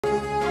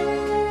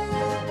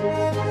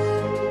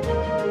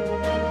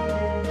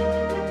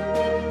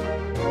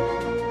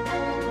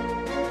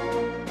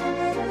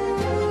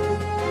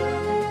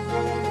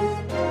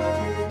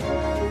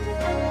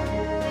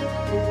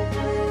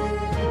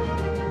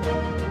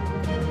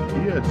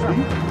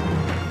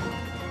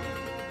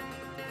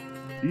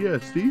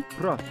ey-dee,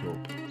 praso,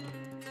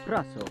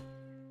 Praso.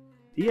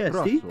 ey-dee,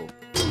 Praso.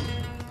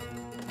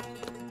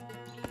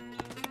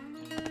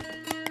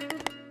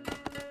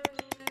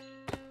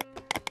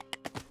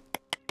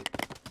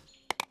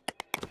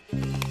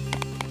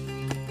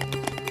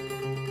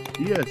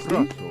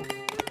 ey-dee,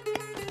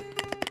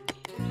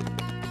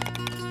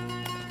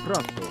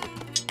 Praso.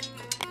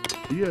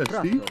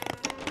 ey-dee,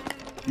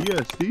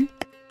 ey-dee,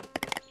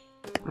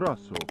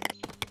 Praso.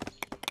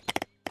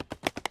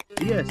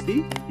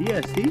 ey-dee,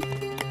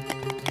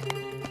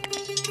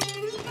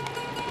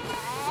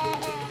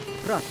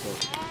 Praso.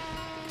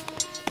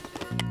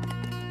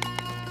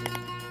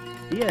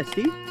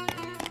 ey-dee,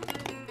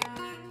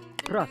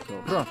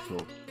 Praso. praso,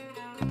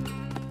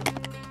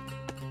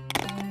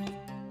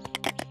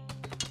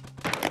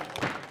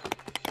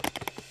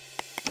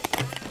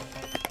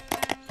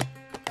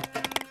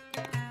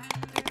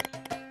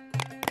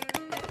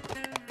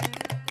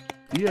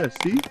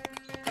 ey-dee,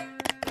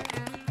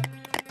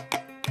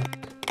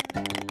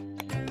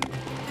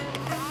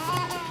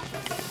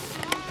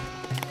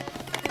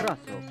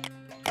 Praso.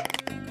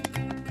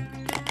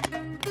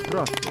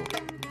 praso,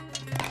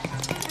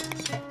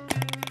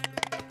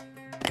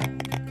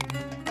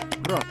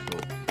 praso,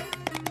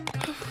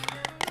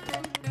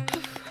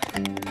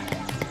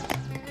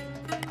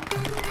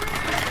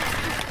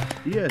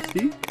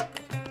 ey-dee,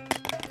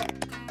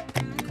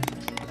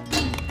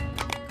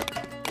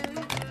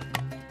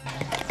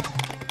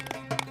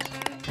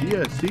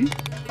 ey-dee,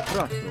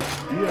 Praso.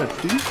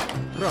 ey-dee,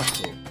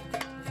 Praso.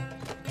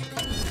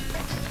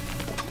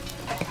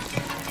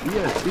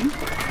 ey-dee,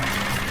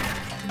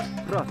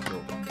 Praso.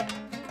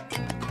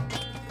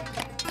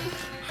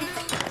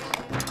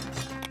 ey-dee,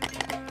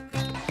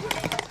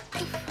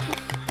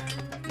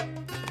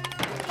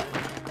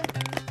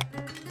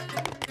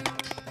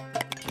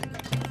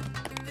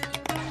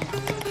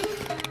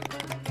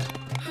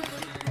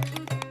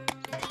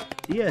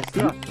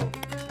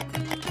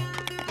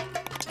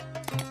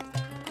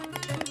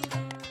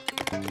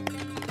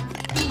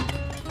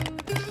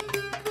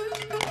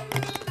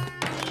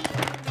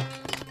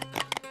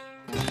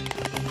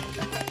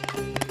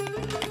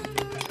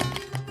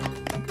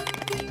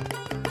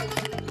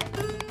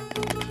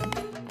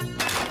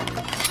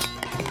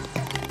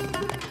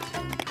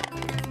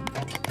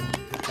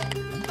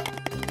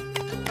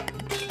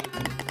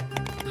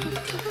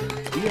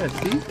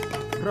 ey-dee,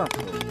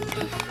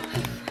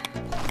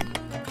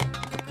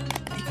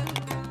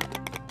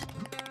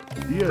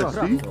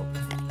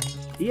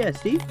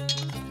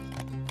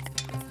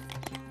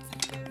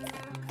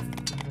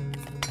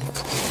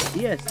 Praso.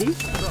 ey-dee,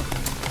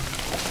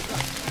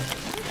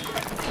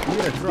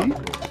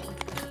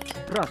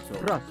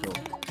 Praso.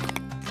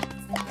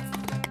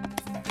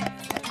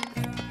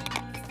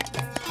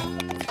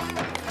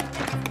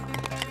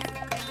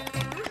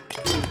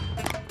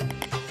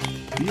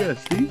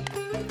 ey-dee,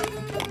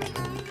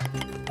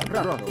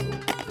 Praso.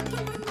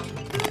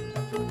 Praso.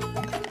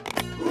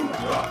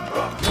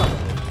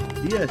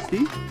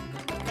 ey-dee,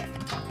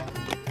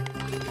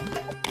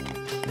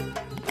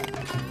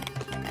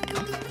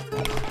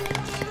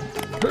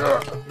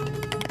 Praso.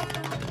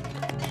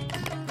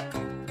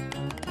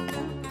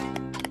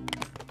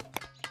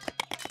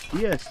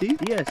 ey-dee,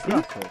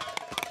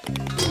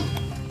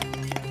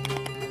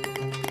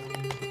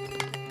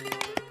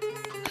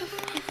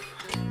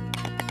 ey-dee, ey-dee,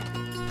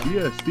 ey-dee,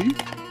 ey-dee,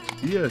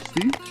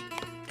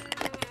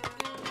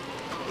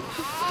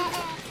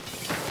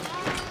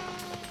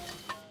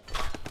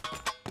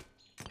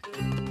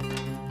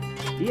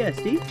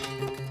 ey-dee,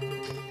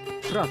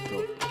 Praso.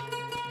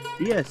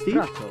 ey-dee,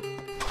 Praso.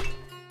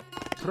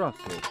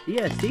 Praso.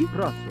 ey-dee,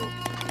 Praso.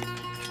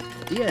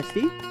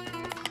 ey-dee,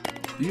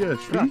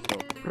 ey-dee,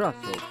 Praso.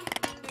 Praso.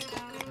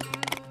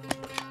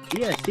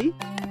 ey-dee,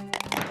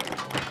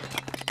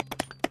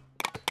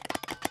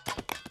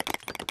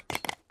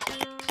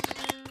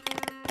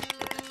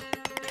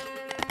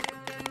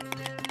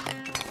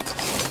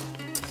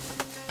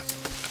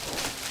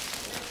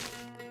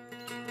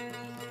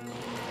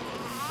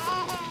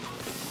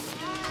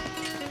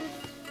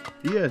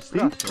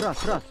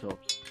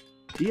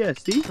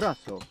 ey-dee,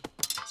 Praso.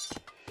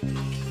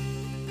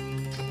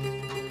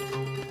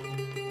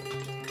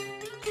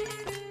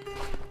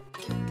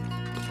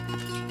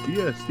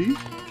 ey-dee,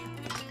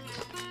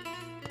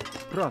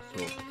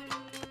 Praso.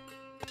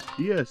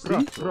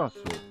 ey-dee, Praso. ey-dee,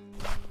 Praso.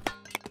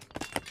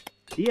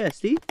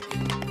 ey-dee,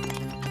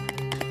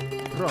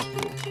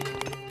 Praso.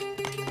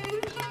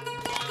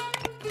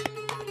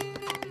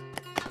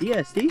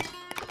 ey-dee,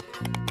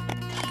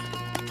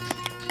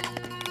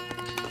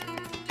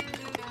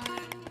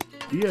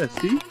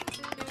 ey-dee,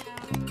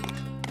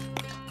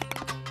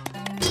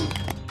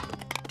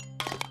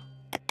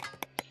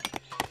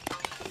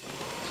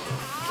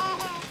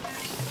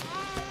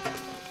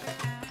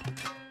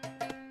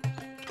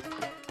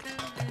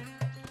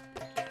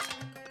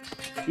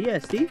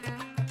 ey-dee,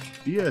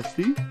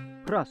 ey-dee,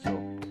 Praso.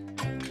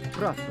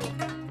 Praso.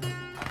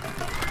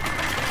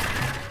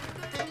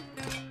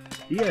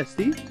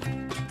 ey-dee,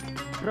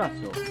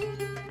 Praso.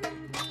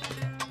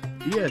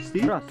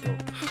 ey-dee, Praso.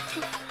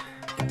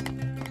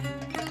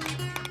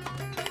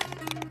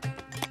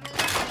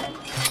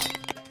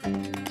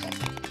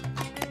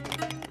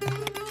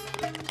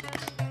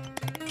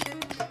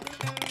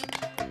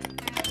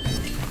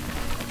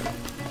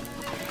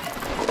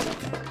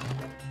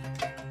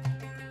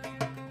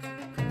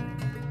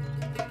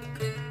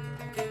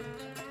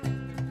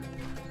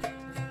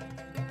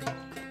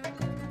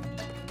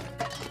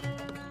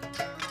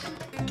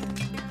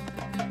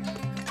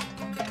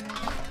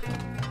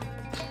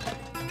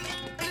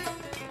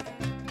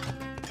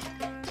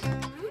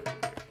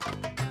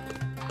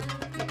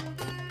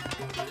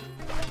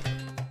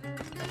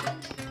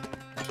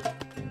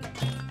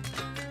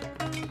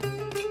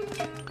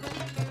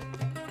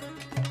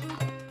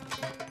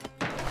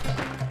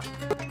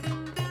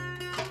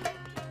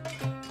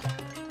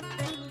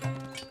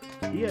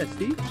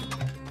 ey-dee,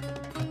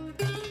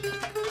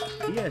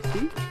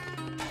 ey-dee,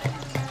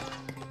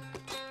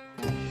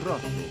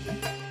 Praso.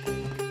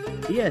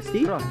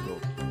 ey-dee,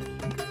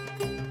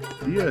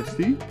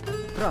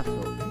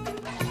 Praso.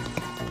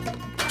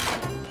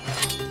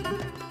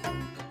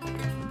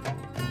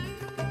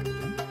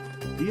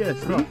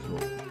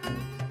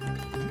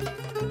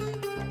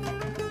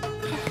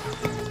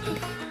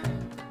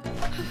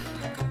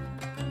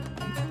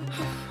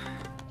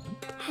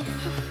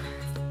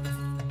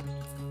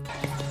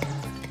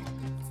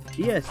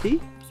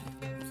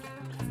 ey-dee,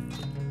 Praso. ey-dee,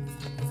 Praso. ey-dee,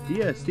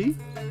 ey-dee,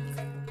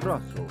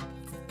 Praso.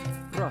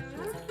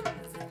 Praso.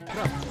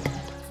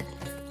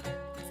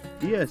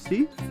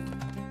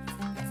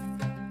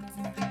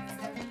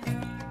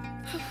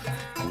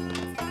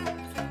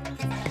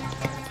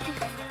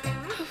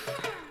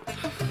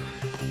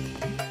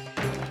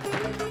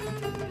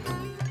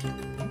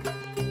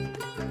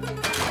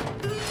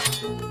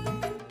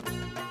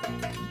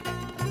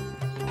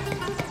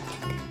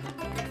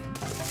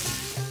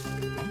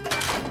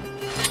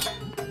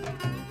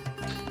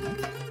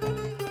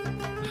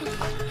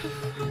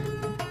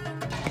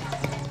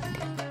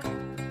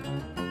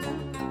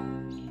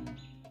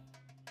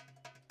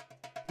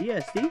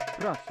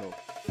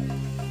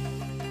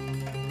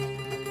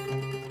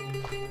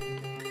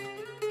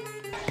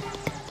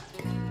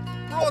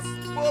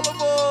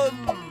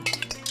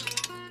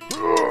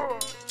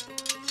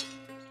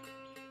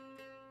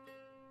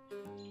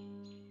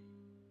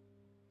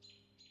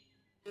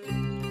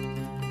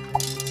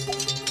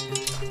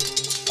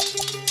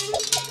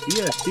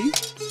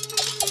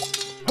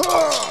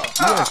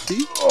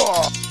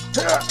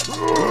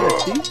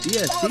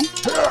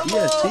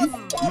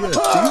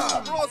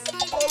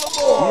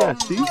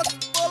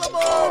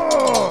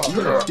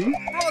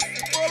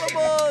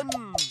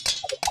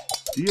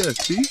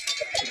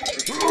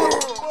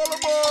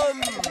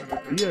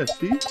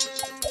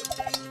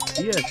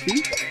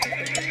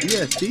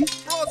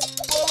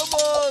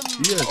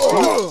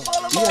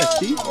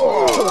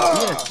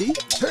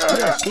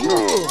 ey-dee,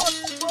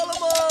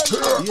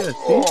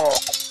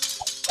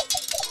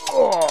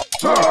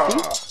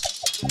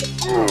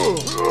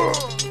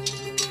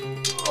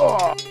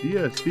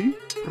 ey-dee,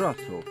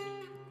 Praso.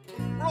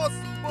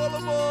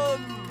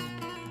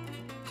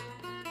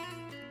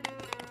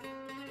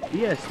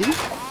 ey-dee,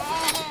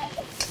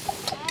 ey-dee,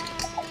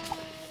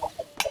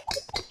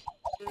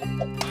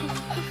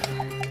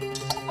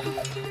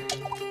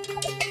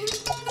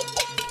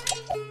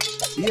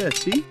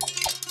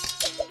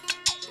 ey-dee,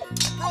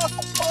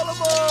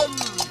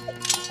 Praso.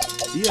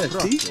 ey-dee,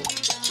 ey-dee,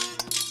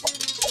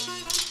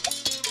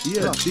 ey-dee,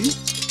 ey-dee,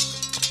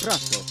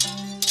 Praso.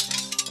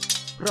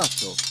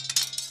 Praso.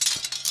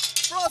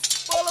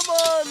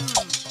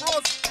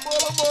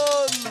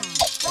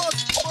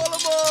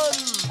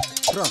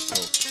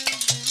 Praso.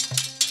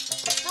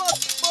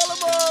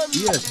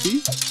 ey-dee,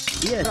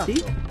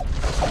 ey-dee,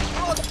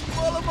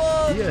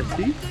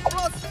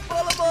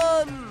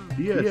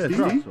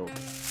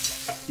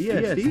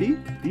 ey-dee,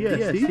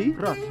 ey-dee,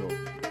 Praso.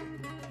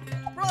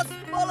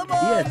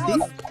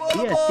 ey-dee,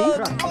 ey-dee,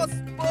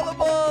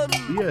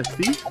 Praso.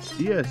 ey-dee,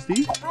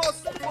 ey-dee,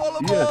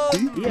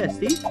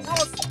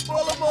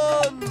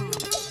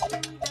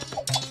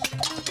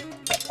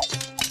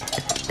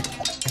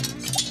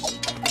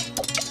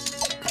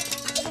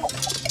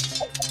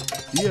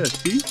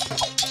 ey-dee,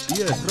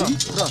 ey-dee,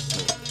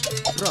 Praso.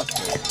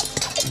 Praso.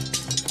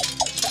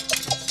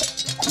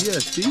 ey-dee,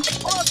 ey-dee,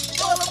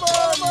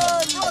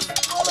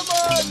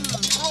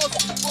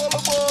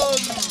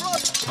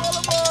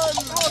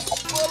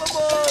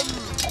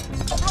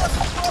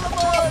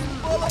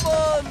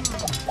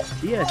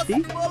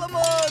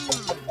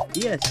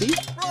 ey-dee,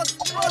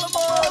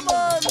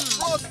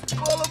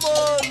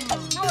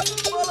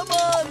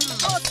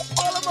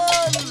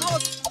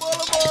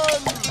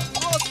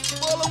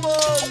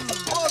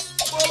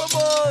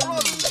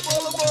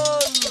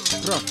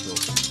 Praso.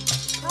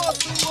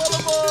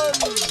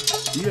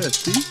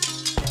 ey-dee,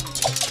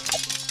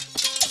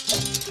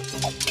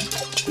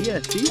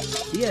 ey-dee,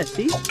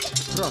 ey-dee,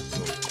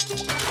 Praso.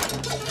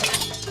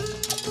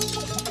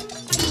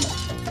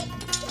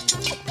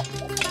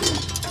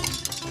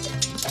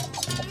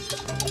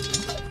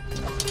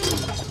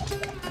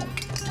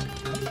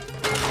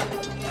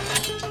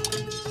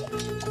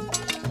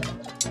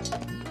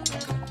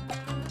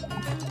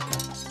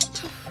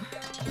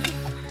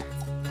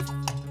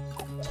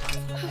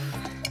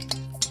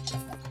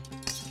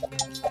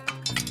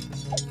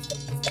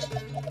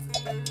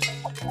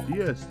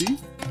 ESC.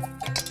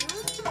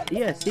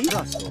 ESC.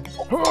 Prato.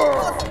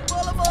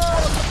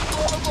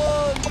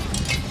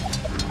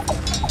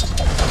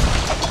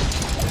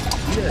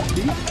 ESC.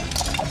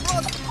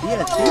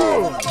 ESC.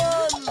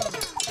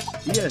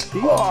 ESC.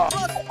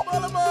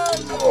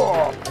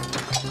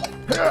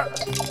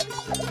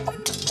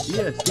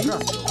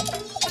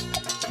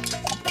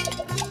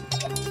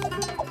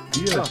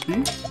 ESC.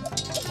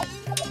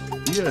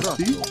 ESC.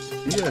 ESC.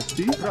 ESC.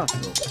 Prato.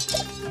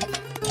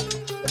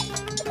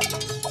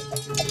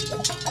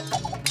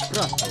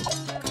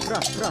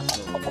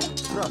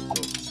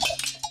 Prato.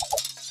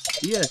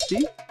 ESC.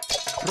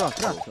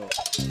 Prato.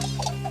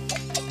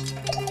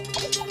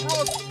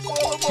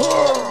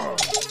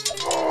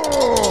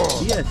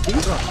 ESC.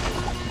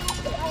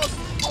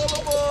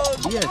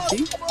 ESC.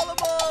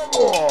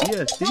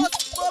 ESC.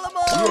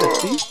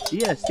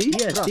 ESC.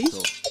 ESC.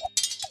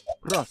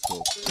 Prato.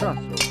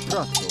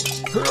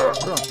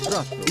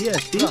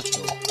 ESC.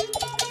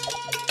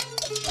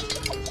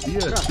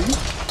 ESC.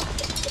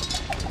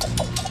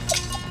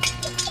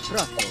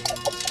 Prato.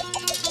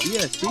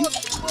 ESC.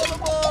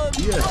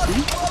 ESC.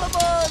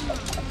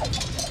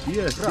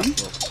 ESC.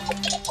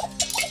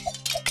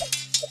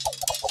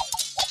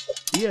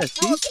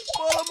 ESC.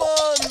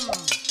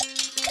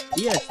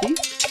 ESC.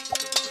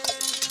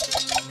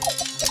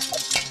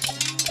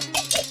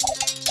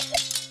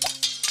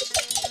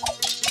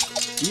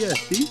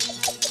 ESC.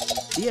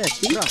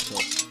 ESC. Prato.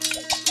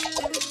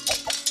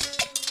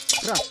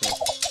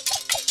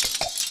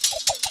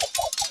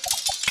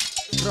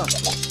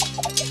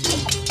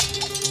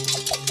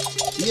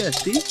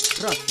 ESC.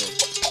 Prato.